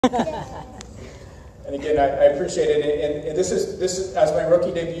And again, I appreciate it. And this is as my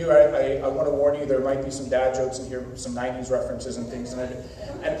rookie debut. I want to warn you, there might be some dad jokes in here, some '90s references and things. And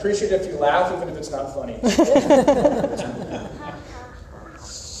I'd appreciate it if you laugh, even if it's not funny.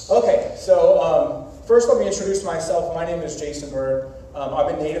 Okay, so first let me introduce myself. My name is Jason Bird. I'm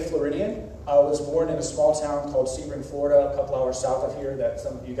a native Floridian. I was born in a small town called Sebring, Florida, a couple hours south of here that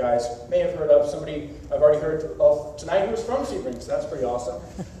some of you guys may have heard of. Somebody I've already heard of tonight who was from Sebring, so that's pretty awesome.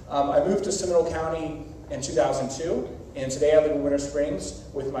 I moved to Seminole County in 2002, and today I live in Winter Springs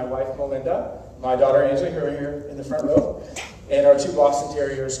with my wife, Melinda, my daughter, Angela, who are here in the front row, and our two Boston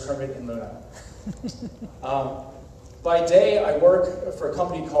Terriers, Kermit and Luna. By day, I work for a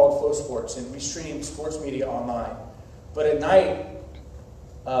company called Flow Sports, and we stream sports media online. But at night,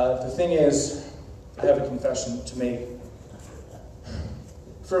 the thing is, I have a confession to make.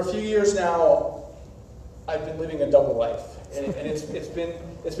 For a few years now, I've been living a double life, and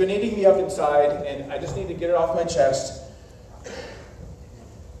it's been eating me up inside, and I just need to get it off my chest.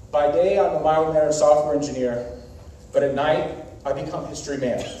 By day, I'm a mild-mannered software engineer, but at night, I become history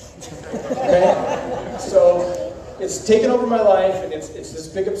man. Okay? So it's taken over my life, and it's this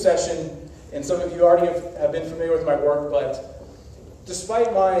big obsession, and some of you already have been familiar with my work, but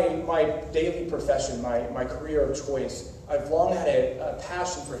despite my daily profession, my career of choice, I've long had a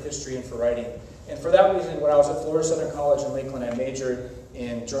passion for history and for writing. And for that reason, when I was at Florida Southern College in Lakeland, I majored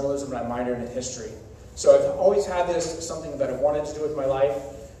in journalism and I minored in history. So I've always had this, something that I wanted to do with my life,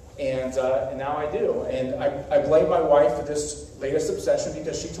 and now I do. And I blame my wife for this latest obsession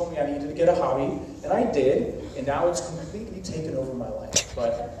because she told me I needed to get a hobby, and I did, and now it's completely taken over my life.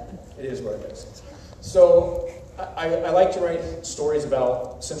 But it is what it is. So I like to write stories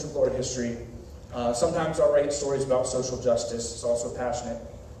about Central Florida history. Sometimes I'll write stories about social justice. It's also a passion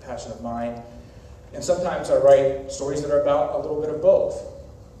of mine. And sometimes I write stories that are about a little bit of both.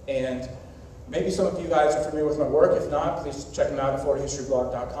 And maybe some of you guys are familiar with my work. If not, please check them out at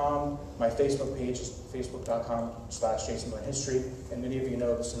floridahistoryblog.com. My Facebook page is facebook.com/JasonBlaneHistory. And many of you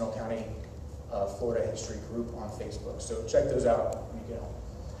know the Seminole County Florida History group on Facebook. So check those out when you get home.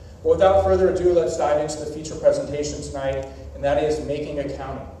 Well, without further ado, let's dive into the feature presentation tonight, and that is Making a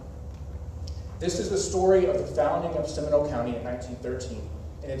County. This is the story of the founding of Seminole County in 1913,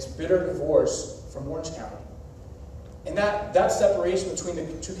 and its bitter divorce from Orange County. And that separation between the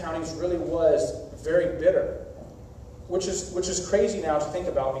two counties really was very bitter, which is crazy now to think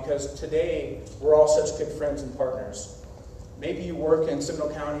about because today we're all such good friends and partners. Maybe you work in Seminole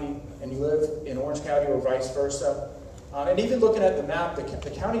County and you live in Orange County or vice versa. And even looking at the map,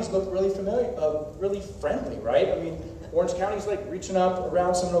 the counties look really familiar, really friendly, right? I mean, Orange County's like reaching up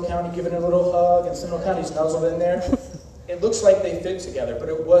around Seminole County, giving it a little hug, and Seminole County's nuzzled in there. It looks like they fit together, but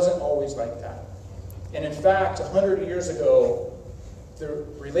it wasn't always like that. And in fact, 100 years ago, the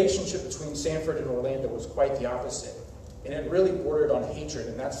relationship between Sanford and Orlando was quite the opposite. And it really bordered on hatred,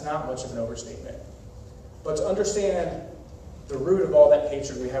 and that's not much of an overstatement. But to understand the root of all that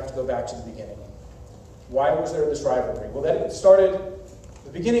hatred, we have to go back to the beginning. Why was there this rivalry? Well,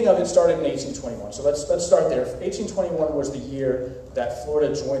 the beginning of it started in 1821. So let's start there. 1821 was the year that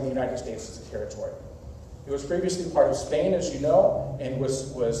Florida joined the United States as a territory. It was previously part of Spain, as you know, and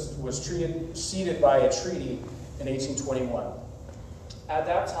was ceded by a treaty in 1821. At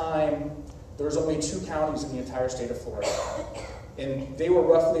that time, there was only 2 counties in the entire state of Florida. And they were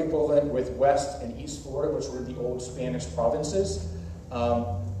roughly equivalent with West and East Florida, which were the old Spanish provinces.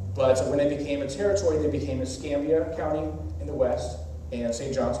 But when they became a territory, they became Escambia County in the west and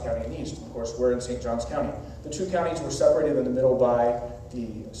St. Johns County in the east. Of course, we're in St. Johns County. The 2 counties were separated in the middle by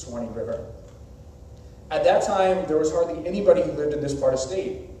the Suwannee River. At that time, there was hardly anybody who lived in this part of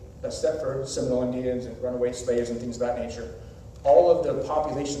state, except for Seminole Indians and runaway slaves and things of that nature. All of the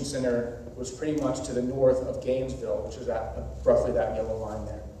population center was pretty much to the north of Gainesville, which is roughly that yellow line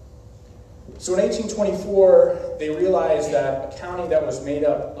there. So in 1824, they realized that a county that was made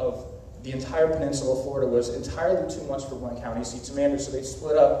up of the entire peninsula of Florida was entirely too much for one county seat to manage, so they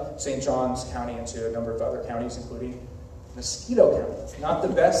split up St. Johns County into a number of other counties, including Mosquito County. Not the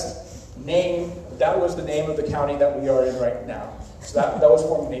best name, but that was the name of the county that we are in right now. So that was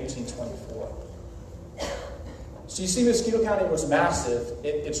formed in 1824. So you see, Mosquito County was massive.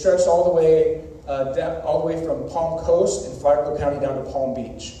 It stretched all the way from Palm Coast in Flagler County down to Palm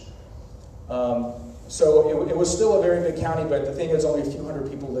Beach. So it was still a very big county, but the thing is only a few hundred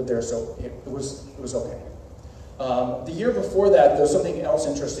people lived there, so it was okay. The year before that, there was something else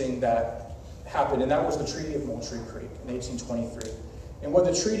interesting that happened, and that was the Treaty of Moultrie Creek in 1823. And what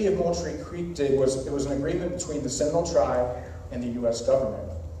the Treaty of Moultrie Creek did was it was an agreement between the Seminole tribe and the U.S. government.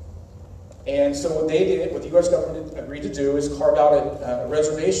 And so what they did, what the U.S. government agreed to do, is carve out a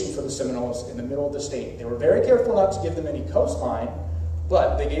reservation for the Seminoles in the middle of the state. They were very careful not to give them any coastline,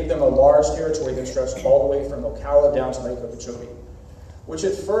 but they gave them a large territory that stretched all the way from Ocala down to Lake Okeechobee, which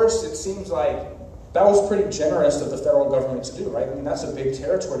at first it seems like that was pretty generous of the federal government to do, right? I mean, that's a big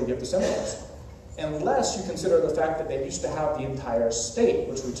territory to give the Seminoles, unless you consider the fact that they used to have the entire state,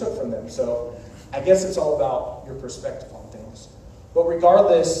 which we took from them. So I guess it's all about your perspective on things. But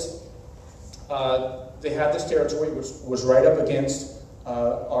regardless, they had this territory which was right up against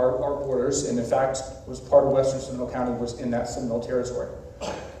our borders, and in fact was part of Western Seminole County was in that Seminole territory.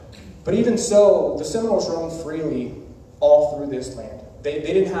 But even so, the Seminoles roamed freely all through this land. They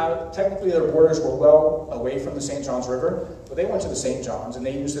didn't have, technically their borders were well away from the St. Johns River, but they went to the St. Johns and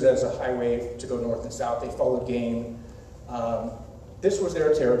they used it as a highway to go north and south. They followed game. This was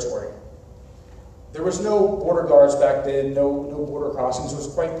their territory. There was no border guards back then, no border crossings. It was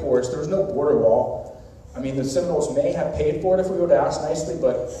quite porous. There was no border wall. I mean, the Seminoles may have paid for it if we would ask nicely,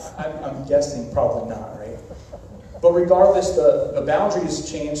 but I'm guessing probably not, right? But regardless, the boundaries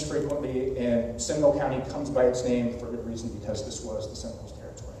changed frequently, and Seminole County comes by its name for good reason, because this was the Seminoles'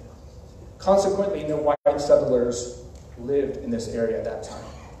 territory. Consequently, no white settlers lived in this area at that time.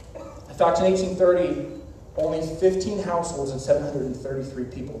 In fact, in 1830, only 15 households and 733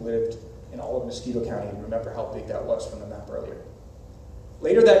 people lived in all of Mosquito County. Remember how big that was from the map earlier.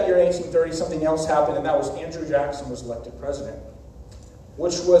 Later that year, in 1830, something else happened, and that was Andrew Jackson was elected president,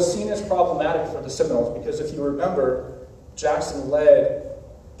 which was seen as problematic for the Seminoles, because if you remember, Jackson led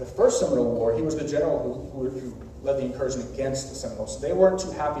the first Seminole War. He was the general who led the incursion against the Seminoles. So they weren't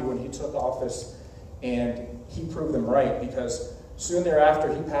too happy when he took office, and he proved them right, because soon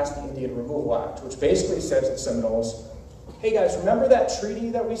thereafter, he passed the Indian Removal Act, which basically says to the Seminoles, hey guys, remember that treaty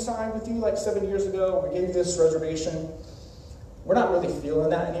that we signed with you like 7 years ago? We gave you this reservation. We're not really feeling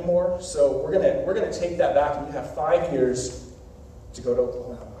that anymore, so we're gonna take that back, and you have 5 years to go to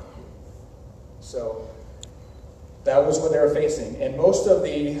Oklahoma. So that was what they were facing, and most of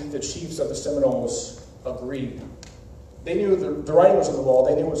the chiefs of the Seminoles agreed. They knew the writing was on the wall.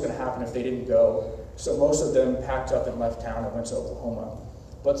 They knew what was going to happen if they didn't go. So most of them packed up and left town and went to Oklahoma,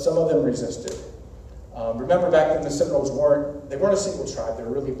 but some of them resisted. Remember back then, the Seminoles weren't a single tribe. They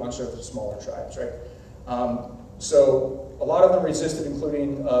were really a bunch of smaller tribes, right? So a lot of them resisted,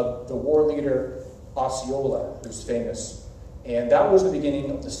 including the war leader Osceola, who's famous. And that was the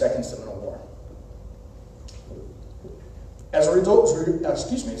beginning of the Second Seminole War. As a result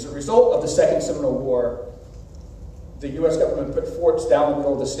of the Second Seminole War, the U.S. government put forts down the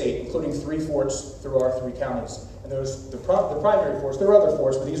middle of the state, including 3 forts through our 3 counties. And there was the primary forts. There were other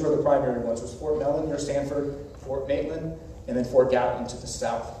forts, but these were the primary ones. It was Fort Mellon near Sanford, Fort Maitland, and then Fort Gatlin to the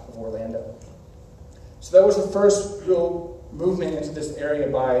south of Orlando. So that was the first real movement into this area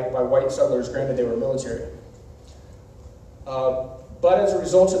by white settlers. Granted, they were military. But as a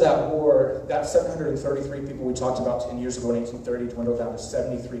result of that war, that 733 people we talked about 10 years ago in 1830 dwindled down to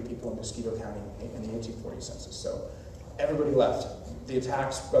 73 people in Mosquito County in the 1840 census. So everybody left. The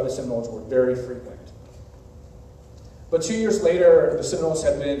attacks by the Seminoles were very frequent. But 2 years later, the Seminoles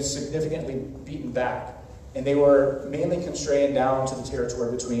had been significantly beaten back, and they were mainly constrained down to the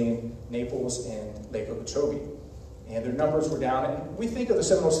territory between Naples and Lake Okeechobee. And their numbers were down, and we think of the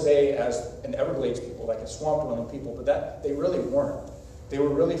Seminoles today as an Everglades people, like a swamp-dwelling people, but that they really weren't. They were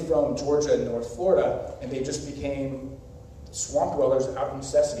really from Georgia and North Florida, and they just became swamp dwellers out of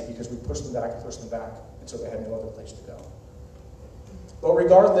necessity because we pushed them back until they had no other place to go. But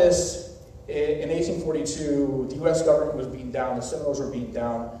regardless, in 1842, the U.S. government was beaten down, the Seminoles were beaten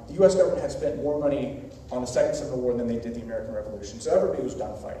down. The U.S. government had spent more money on the Second Seminole War than they did the American Revolution, so everybody was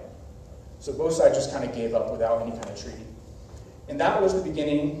done fighting. So both sides just kind of gave up without any kind of treaty. And that was the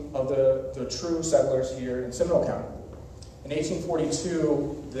beginning of the true settlers here in Seminole County. In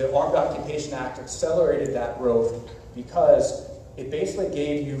 1842, the Armed Occupation Act accelerated that growth because it basically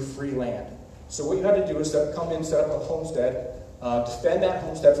gave you free land. So what you had to do is come in, set up a homestead, defend that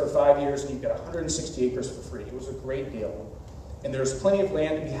homestead for 5 years, and you get 160 acres for free. It was a great deal. And there's plenty of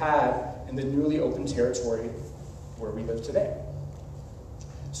land to be had in the newly opened territory where we live today.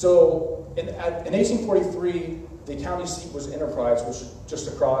 So in 1843, the county seat was Enterprise, which is just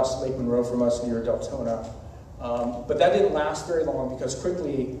across Lake Monroe from us near Deltona. But that didn't last very long because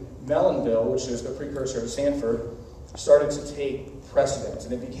quickly Mellonville, which is the precursor to Sanford, started to take precedence,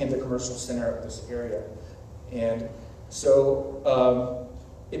 and it became the commercial center of this area. And so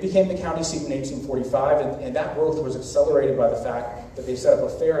it became the county seat in 1845, and that growth was accelerated by the fact that they set up a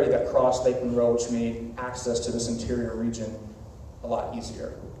ferry that crossed Lake Monroe, which made access to this interior region a lot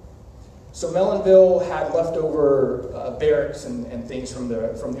easier. So Mellonville had leftover barracks and things from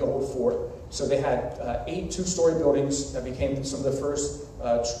the old fort. So they had 8 2-story buildings that became some of the first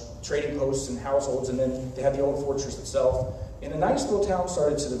trading posts and households, and then they had the old fortress itself. And a nice little town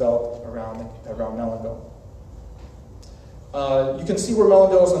started to develop around Mellonville. You can see where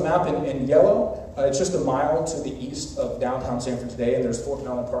Mellonville is on the map in yellow. It's just a mile to the east of downtown Sanford today, and there's Fort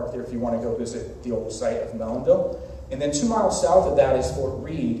Mellon Park there if you want to go visit the old site of Mellonville. And then 2 miles south of that is Fort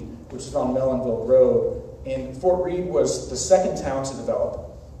Reed, which is on Mellonville Road. And Fort Reed was the second town to develop.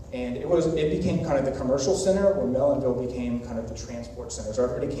 And it became kind of the commercial center, where Mellonville became kind of the transport center. So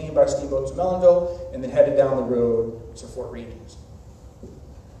everybody came by steamboat to Mellonville and then headed down the road to Fort Reed.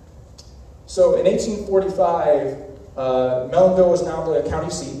 So in 1845, Mellonville was now the county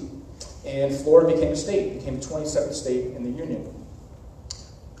seat, and Florida became a state, became the 27th state in the Union.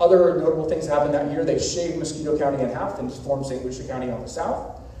 Other notable things happened that year. They shaved Mosquito County in half and formed St. Lucia County on the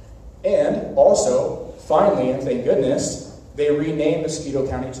south. And also, finally, and thank goodness, they renamed Mosquito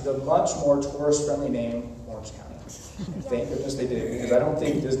County to the much more tourist-friendly name, Orange County. Thank goodness they did, because I don't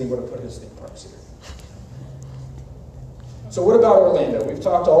think Disney would have put his theme parks here. So what about Orlando? We've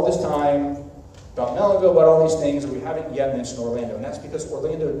talked all this time about Mellonville, about all these things, and we haven't yet mentioned Orlando, and that's because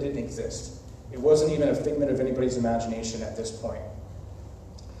Orlando didn't exist. It wasn't even a figment of anybody's imagination at this point.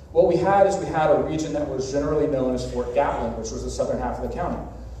 What we had is we had a region that was generally known as Fort Gatlin, which was the southern half of the county.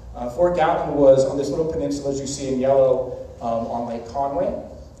 Fort Gatlin was on this little peninsula, as you see in yellow, on Lake Conway.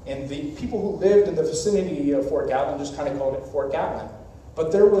 And the people who lived in the vicinity of Fort Gatlin just kind of called it Fort Gatlin.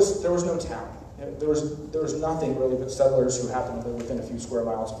 But there was no town. There was nothing really but settlers who happened to live within a few square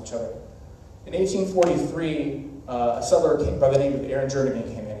miles of each other. In 1843, a settler by the name of Aaron Jernigan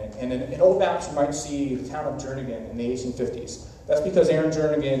came in. And in old maps, you might see the town of Jernigan in the 1850s. That's because Aaron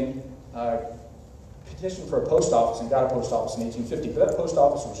Jernigan petitioned for a post office and got a post office in 1850. But that post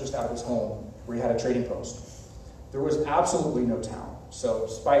office was just out of his home, where he had a trading post. There was absolutely no town. So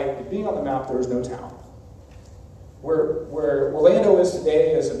despite it being on the map, there was no town. Where Orlando is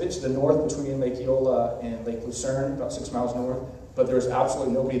today is a bit to the north between Lake Eola and Lake Lucerne, about 6 miles north, but there was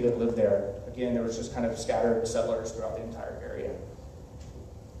absolutely nobody that lived there. Again, there was just kind of scattered settlers throughout the entire area.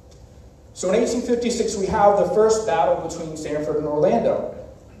 So in 1856, we have the first battle between Sanford and Orlando.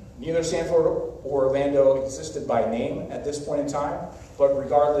 Neither Sanford or Orlando existed by name at this point in time, but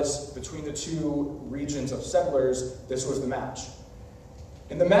regardless, between the two regions of settlers, this was the match.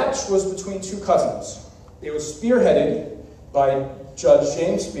 And the match was between two cousins. It was spearheaded by Judge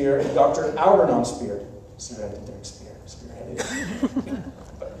James Spear and Dr. Algernon Spear. See what I did there? Spearheaded.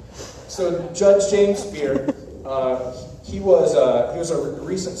 So Judge James Spear, he was a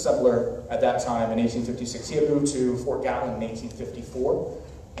recent settler at that time in 1856. He had moved to Fort Gatlin in 1854,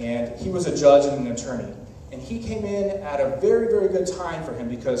 and he was a judge and an attorney. And he came in at a very, very good time for him,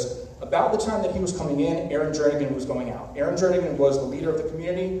 because about the time that he was coming in, Aaron Jernigan was going out. Aaron Jernigan was the leader of the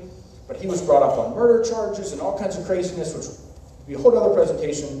community, but he was brought up on murder charges and all kinds of craziness, which would be a whole other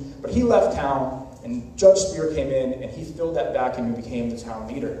presentation. But he left town, and Judge Spear came in, and he filled that vacuum and became the town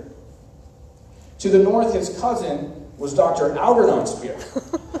leader. To the north, his cousin was Dr. Algernon Spear.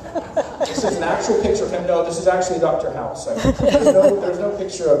 This is an actual picture of him. No, this is actually Dr. House. There's no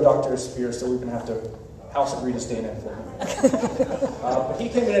picture of Dr. Spear, so we're going to have to House agree to stand in for him. But he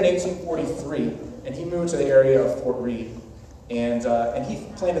came in 1843, and he moved to the area of Fort Reed. And he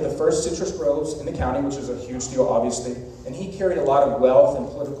planted the first citrus groves in the county, which is a huge deal, obviously. And he carried a lot of wealth and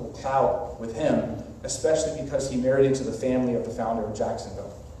political clout with him, especially because he married into the family of the founder of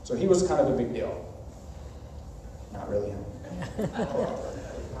Jacksonville. So he was kind of a big deal. Not really him.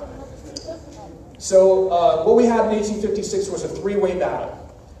 So what we had in 1856 was a three-way battle.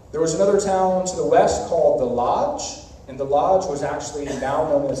 There was another town to the west called the Lodge, and the Lodge was actually now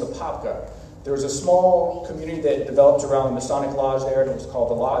known as Apopka. There was a small community that developed around the Masonic Lodge there, and it was called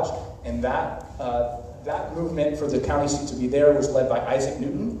the Lodge, and that movement for the county seat to be there was led by Isaac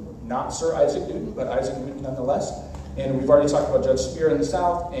Newton, not Sir Isaac Newton, but Isaac Newton nonetheless. And we've already talked about Judge Spear in the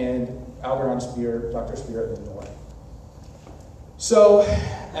south and Algernon Spear, Dr. Spear in the north. So,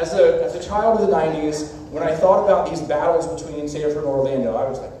 as a child of the 90s, when I thought about these battles between Sanford and Orlando, I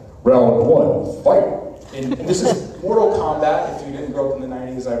was like, round one, fight. And this is Mortal Kombat. If you didn't grow up in the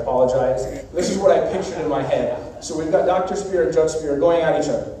 90s, I apologize. This is what I pictured in my head. So we've got Dr. Spear and Judge Spear going at each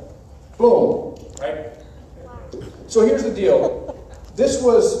other. Boom, right? So here's the deal. This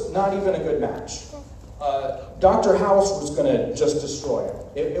was not even a good match. Dr. House was going to just destroy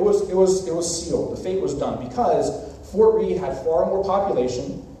it. It was sealed. The fate was done, because Fort Reed had far more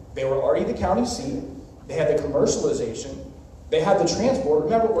population. They were already the county seat. They had the commercialization. They had the transport.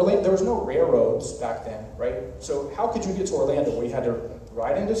 Remember, there was no railroads back then, right? So how could you get to Orlando? Well, you had to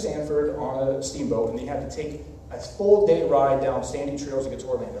ride into Sanford on a steamboat, and then you had to take a full day ride down sandy trails to get to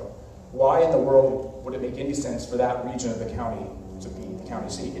Orlando. Why in the world would it make any sense for that region of the county to be the county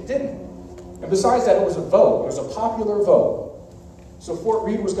seat? It didn't. And besides that, it was a vote. It was a popular vote. So Fort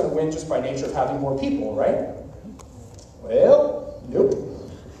Reed was going to win just by nature of having more people, right? Well, nope.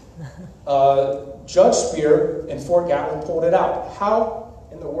 Judge Spear in Fort Gatlin pulled it out. How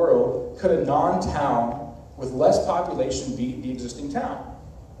in the world could a non-town with less population beat the existing town?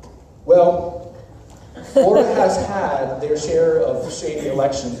 Well, Florida has had their share of shady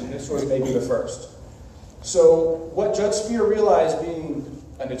elections, and this was maybe the first. So what Judge Spear realized, being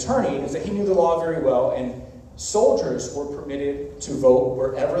an attorney, is that he knew the law very well, and soldiers were permitted to vote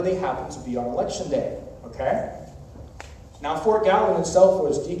wherever they happened to be on election day, okay? Now, Fort Gatlin itself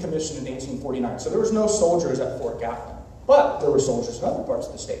was decommissioned in 1849, so there was no soldiers at Fort Gatlin, but there were soldiers in other parts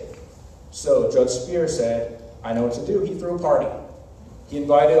of the state. So Judge Spear said, I know what to do. He threw a party. He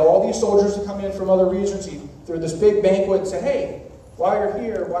invited all these soldiers to come in from other regions. He threw this big banquet and said, hey, while you're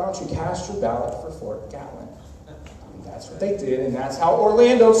here, why don't you cast your ballot for Fort Gatlin? And that's what they did, and that's how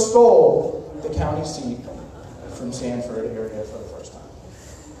Orlando stole the county seat from Sanford area for the first time.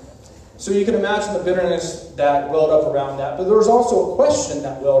 So you can imagine the bitterness that welled up around that, but there was also a question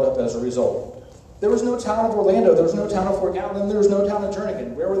that welled up as a result. There was no town of Orlando, there was no town of Fort Gatlin, there was no town of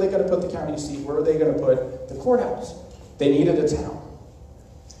Jernigan. Where were they going to put the county seat? Where were they going to put the courthouse? They needed a town.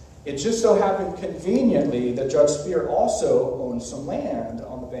 It just so happened conveniently that Judge Spear also owned some land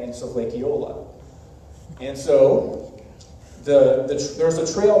on the banks of Lake Eola. And so there's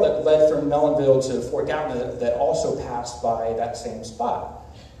a trail that led from Mellonville to Fort Gatlin that also passed by that same spot.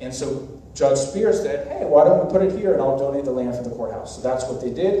 And so Judge Spear said, hey, why don't we put it here and I'll donate the land for the courthouse. So that's what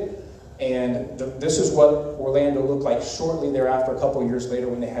they did. And this is what Orlando looked like shortly thereafter, a couple years later,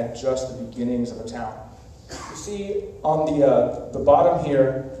 when they had just the beginnings of a town. You see on the bottom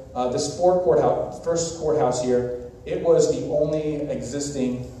here, this first courthouse here, it was the only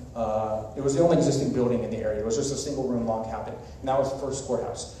existing building in the area. It was just a single room log cabin. And that was the first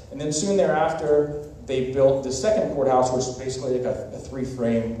courthouse. And then soon thereafter, they built the second courthouse, which was basically like a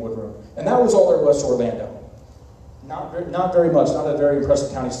three-frame wood room. And that was all there was to Orlando. Not very much, not a very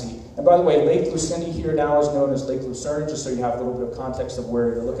impressive county seat. And by the way, Lake Lucindy here now is known as Lake Lucerne, just so you have a little bit of context of where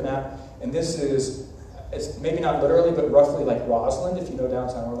you're looking at. And this is, it's maybe not literally, but roughly like Roseland, if you know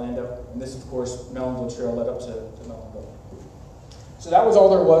downtown Orlando. And this, of course, Mellonville Trail led up to Mellonville. So that was all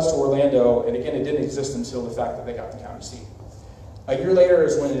there was to Orlando, and again, it didn't exist until the fact that they got the county seat. A year later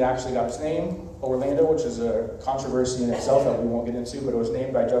is when it actually got its name, Orlando, which is a controversy in itself that we won't get into, but it was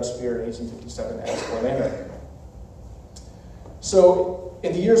named by Judge Spear in 1857 as Orlando. So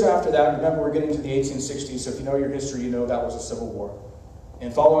in the years after that, remember we're getting to the 1860s, so if you know your history, you know that was a civil war.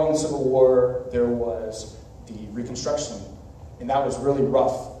 And following the Civil War, there was the Reconstruction, and that was really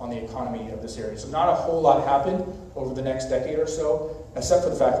rough on the economy of this area. So not a whole lot happened over the next decade or so, except for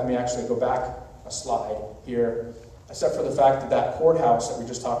the fact, let me actually go back a slide here, except for the fact that that courthouse that we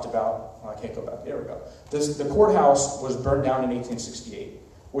just talked about, I can't go back, there we go. The courthouse was burned down in 1868,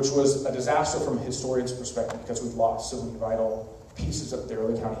 which was a disaster from a historian's perspective because we've lost so many vital pieces of the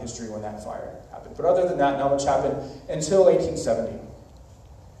early county history when that fire happened. But other than that, not much happened until 1870.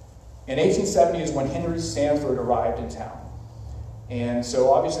 In 1870 is when Henry Sanford arrived in town. And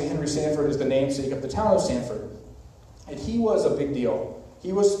so obviously Henry Sanford is the namesake of the town of Sanford. And he was a big deal.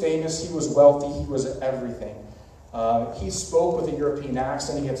 He was famous, he was wealthy, he was everything. He spoke with a European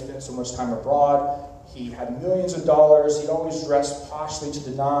accent, he had spent so much time abroad. He had millions of dollars, he always dressed poshly to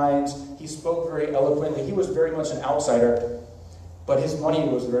the nines. He spoke very eloquently, he was very much an outsider, but his money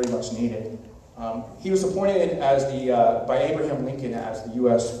was very much needed. He was appointed as by Abraham Lincoln as the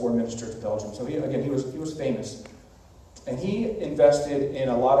U.S. Foreign Minister to Belgium. So he was famous. And he invested in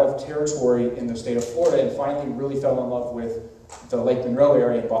a lot of territory in the state of Florida and finally really fell in love with the Lake Monroe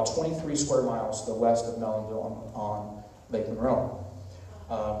area, about 23 square miles to the west of Mellonville on Lake Monroe.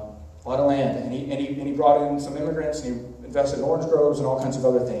 A lot of land. And he brought in some immigrants, and he invested in orange groves and all kinds of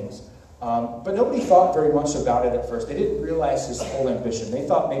other things. But nobody thought very much about it at first. They didn't realize his whole ambition. They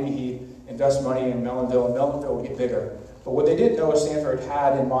thought maybe he'd invest money in Mellonville, and Mellonville would get bigger. But what they didn't know is Sanford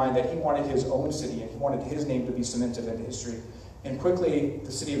had in mind that he wanted his own city, and he wanted his name to be cemented into history. And quickly,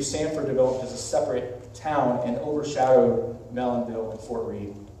 the city of Sanford developed as a separate town and overshadowed Mellonville and Fort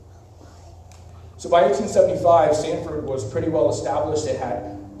Reed. So by 1875, Sanford was pretty well established. It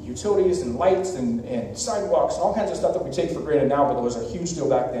had utilities and lights and sidewalks and all kinds of stuff that we take for granted now, but it was a huge deal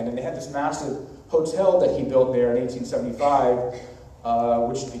back then. And they had this massive hotel that he built there in 1875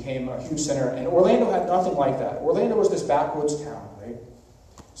 which became a huge center. And Orlando had nothing like that. Orlando was this backwoods town, right?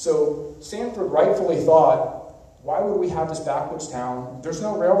 So Sanford rightfully thought, why would we have this backwoods town? There's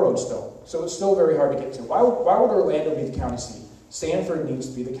no railroad still, so it's still very hard to get to. Why would Orlando be the county seat? Sanford needs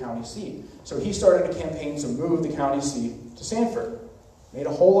to be the county seat. So he started a campaign to move the county seat to Sanford. Made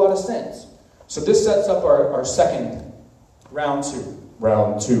a whole lot of sense. So this sets up our second round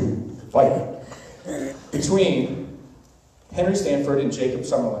two fight between Henry Sanford and Jacob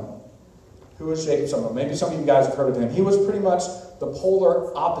Summerlin. Who was Jacob Summerlin? Maybe some of you guys have heard of him. He was pretty much the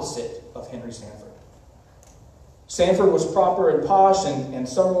polar opposite of Henry Sanford. Sanford was proper and posh, and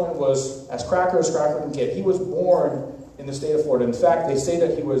Summerlin was as cracker can get. He was born in the state of Florida. In fact, they say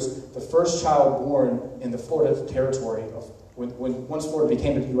that he was the first child born in the Florida territory once Florida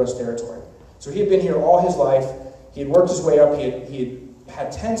became a U.S. territory. So he had been here all his life. He had worked his way up. He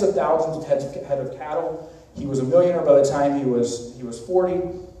had tens of thousands of head of cattle. He was a millionaire by the time he was 40.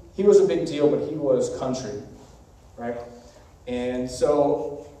 He was a big deal, but he was country, right? And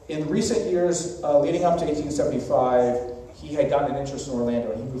so in recent years, leading up to 1875, he had gotten an interest in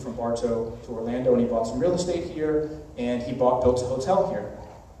Orlando. He moved from Bartow to Orlando, and he bought some real estate here, and he built a hotel here.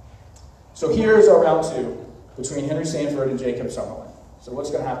 So here's our round two between Henry Sanford and Jacob Summerlin. So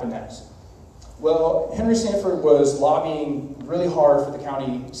what's going to happen next? Well, Henry Sanford was lobbying really hard for the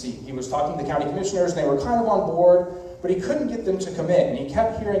county seat. He was talking to the county commissioners, and they were kind of on board, but he couldn't get them to commit, and he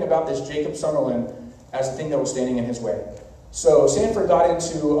kept hearing about this Jacob Summerlin as the thing that was standing in his way. So Sanford got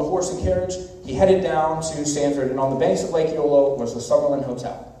into a horse and carriage. He headed down to Sanford, and on the banks of Lake Eola was the Summerlin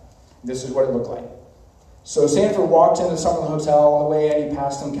Hotel. This is what it looked like. So Sanford walked into the Summerlin Hotel. On the way in, he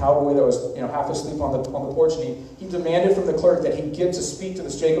passed some cowboy that was half asleep on the porch, and he demanded from the clerk that he get to speak to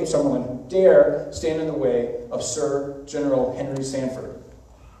this Jacob Summerlin who dare stand in the way of Sir General Henry Sanford.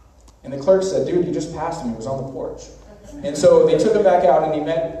 And the clerk said, "Dude, you just passed him. He was on the porch." And so they took him back out, and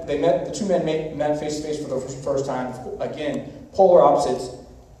the two men met face to face for the first time. Again, polar opposites.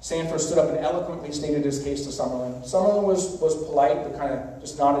 Sanford stood up and eloquently stated his case to Summerlin. Summerlin was polite, but kind of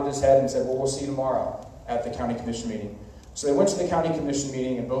just nodded his head and said, "Well, we'll see you tomorrow at the county commission meeting." So they went to the county commission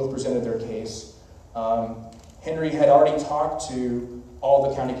meeting and both presented their case. Henry had already talked to all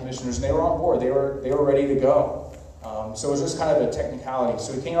the county commissioners, and they were on board. They were ready to go. So it was just kind of a technicality.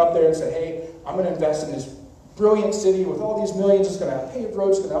 So he came up there and said, "Hey, I'm going to invest in this brilliant city with all these millions. It's going to have paved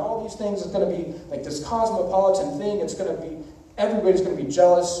roads. It's going to have all these things. It's going to be like this cosmopolitan thing. It's going to be, everybody's going to be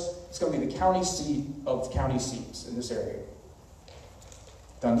jealous. It's going to be the county seat of county seats in this area."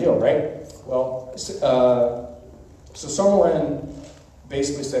 Done deal, right? Well, so Summerlin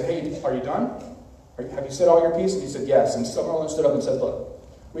basically said, "Hey, are you done? Have you said all your piece?" And he said, "Yes." And Summerlin stood up and said, "Look,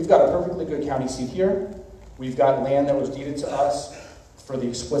 we've got a perfectly good county seat here. We've got land that was deeded to us for the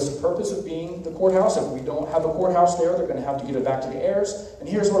explicit purpose of being the courthouse. If we don't have a courthouse there, they're going to have to give it back to the heirs. And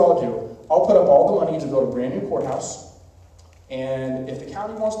here's what I'll do. I'll put up all the money to build a brand new courthouse. And if the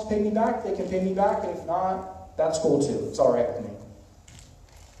county wants to pay me back, they can pay me back. And if not, that's cool too. It's all right with me."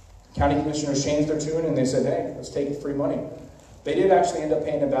 County commissioners changed their tune, and they said, "Hey, let's take free money." They did actually end up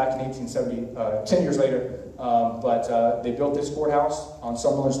paying them back in 1870, 10 years later. But they built this courthouse on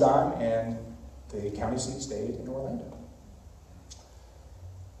Summerlin's dime, and the county seat stayed in Orlando.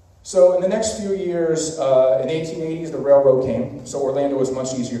 So in the next few years, in the 1880s, the railroad came, so Orlando was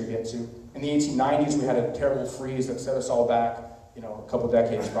much easier to get to. In the 1890s, we had a terrible freeze that set us all back, a couple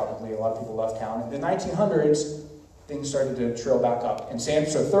decades probably. A lot of people left town. In the 1900s, things started to trail back up. And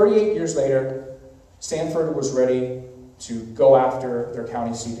so 38 years later, Sanford was ready to go after their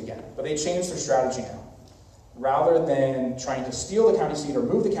county seat again. But they changed their strategy now. Rather than trying to steal the county seat or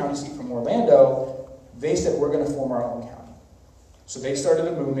move the county seat from Orlando, they said, "We're going to form our own county." So they started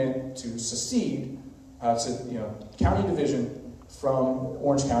a movement to secede, county division from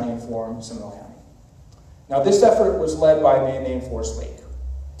Orange County and form Seminole County. Now this effort was led by a man named Forrest Lake.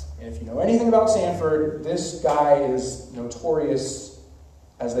 And if you know anything about Sanford, this guy is notorious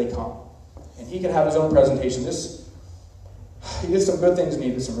as they come. And he can have his own presentation. He did some good things and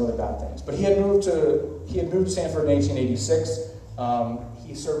he did some really bad things. But he had moved to Sanford in 1886.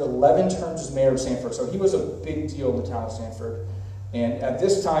 He served 11 terms as mayor of Sanford, so he was a big deal in the town of Sanford. And at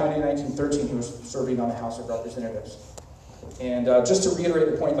this time, in 1913, he was serving on the House of Representatives. And just to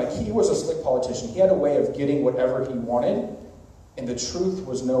reiterate the point, he was a slick politician. He had a way of getting whatever he wanted, and the truth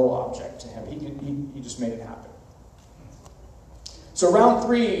was no object to him. He just made it happen. So round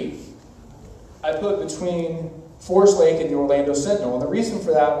three, I put between Forest Lake and the Orlando Sentinel. And the reason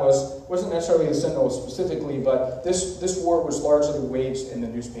for that wasn't necessarily the Sentinel specifically, but this war was largely waged in the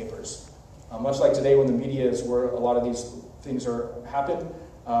newspapers. Much like today when the media is where a lot of these things happen,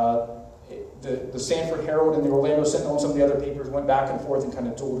 the Sanford Herald and the Orlando Sentinel and some of the other papers went back and forth and kind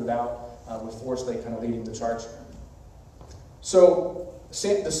of doled it out, with Forrest Lake kind of leading the charge. So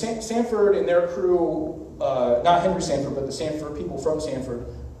Sanford and their crew, not Henry Sanford, but the Sanford people from Sanford,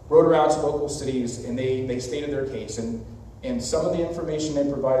 rode around to local cities and they stated their case. And some of the information they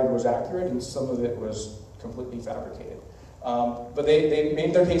provided was accurate and some of it was completely fabricated. But they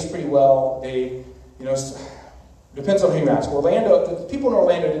made their case pretty well. Depends on who you ask. The people in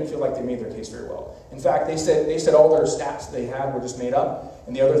Orlando didn't feel like they made their case very well. In fact, they said all their stats they had were just made up,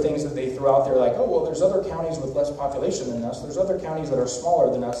 and the other things that they threw out there, like, oh, well, there's other counties with less population than us, there's other counties that are smaller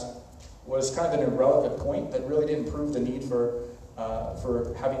than us, was kind of an irrelevant point that really didn't prove the need for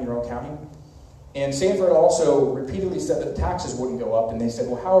having your own county. And Sanford also repeatedly said that taxes wouldn't go up, and they said,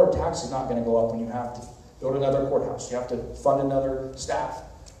 well, how are taxes not going to go up when you have to build another courthouse? You have to fund another staff.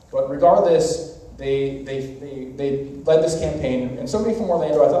 But regardless, they led this campaign, and somebody from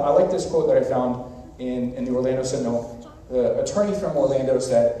Orlando, I like this quote that I found in the Orlando Sentinel. The attorney from Orlando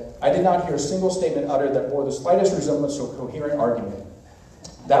said, "I did not hear a single statement uttered that bore the slightest resemblance to a coherent argument."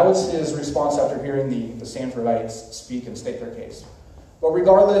 That was his response after hearing the Sanfordites speak and state their case. But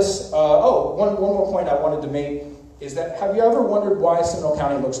regardless, one more point I wanted to make is that, have you ever wondered why Seminole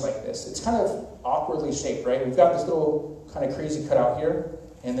County looks like this? It's kind of awkwardly shaped, right? We've got this little kind of crazy cutout here,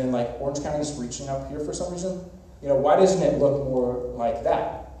 and then like Orange County is reaching up here for some reason. Why doesn't it look more like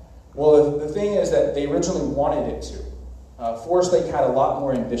that? Well, the thing is that they originally wanted it to. Forrest Lake had a lot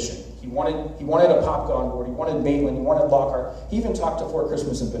more ambition. He wanted Apopka on board. He wanted Maitland. He wanted Lockhart. He even talked to Fort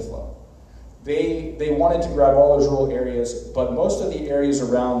Christmas and Bithlo. They wanted to grab all those rural areas, but most of the areas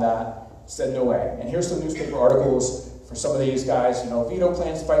around that said no way. And here's some newspaper articles for some of these guys. Vito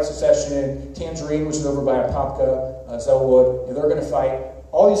plans to fight secession. Tangerine, which is over by Apopka, Zellwood, they're going to fight.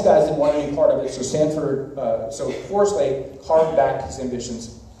 All these guys didn't want any part of it, so Forrest Lake carved back his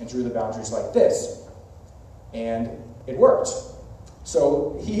ambitions and drew the boundaries like this. And it worked.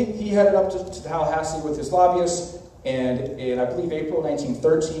 So he headed up to Tallahassee with his lobbyists, and in, I believe, April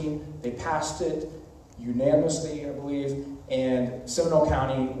 1913, they passed it unanimously, I believe, and Seminole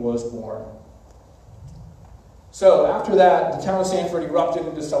County was born. So after that, the town of Sanford erupted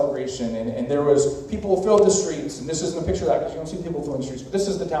into celebration, and there was, people filled the streets, and this isn't a picture of that because you don't see people filling the streets, but this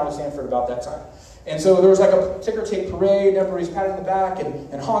is the town of Sanford about that time. And so there was like a ticker tape parade, everybody's patting the back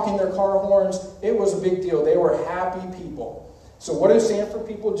and honking their car horns. It was a big deal. They were happy people. So what do Sanford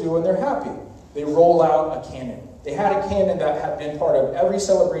people do when they're happy? They roll out a cannon. They had a cannon that had been part of every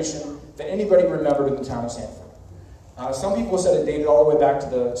celebration that anybody remembered in the town of Sanford. Some people said it dated all the way back to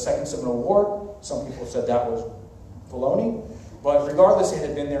the Second Seminole War. Some people said that was baloney. But regardless, it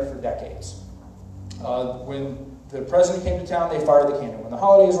had been there for decades. When the president came to town, they fired the cannon. When the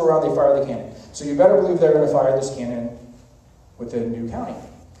holidays were around, they fired the cannon. So you better believe they're going to fire this cannon with a new county.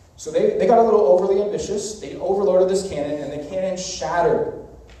 So they got a little overly ambitious. They overloaded this cannon, and the cannon shattered.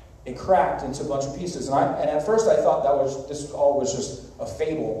 It cracked into a bunch of pieces. And at first I thought this all was just a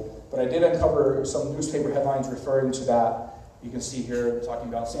fable, but I did uncover some newspaper headlines referring to that. You can see here talking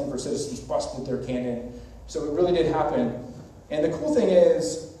about Sanford citizens busted their cannon. So it really did happen. And the cool thing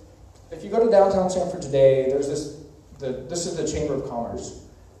is, if you go to downtown Sanford today, there's this is the Chamber of Commerce.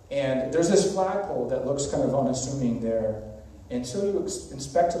 And there's this flagpole that looks kind of unassuming there until you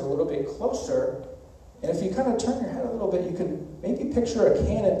inspect it a little bit closer. And if you kind of turn your head a little bit, you can maybe picture a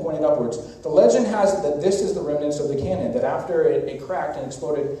cannon pointed upwards. The legend has it that this is the remnants of the cannon, that after it cracked and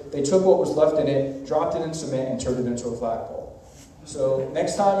exploded, they took what was left in it, dropped it in cement, and turned it into a flagpole. So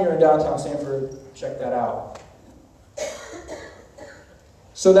next time you're in downtown Sanford, check that out.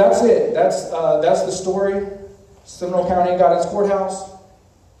 So that's it. That's the story. Seminole County got its courthouse,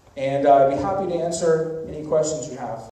 and I'd be happy to answer any questions you have.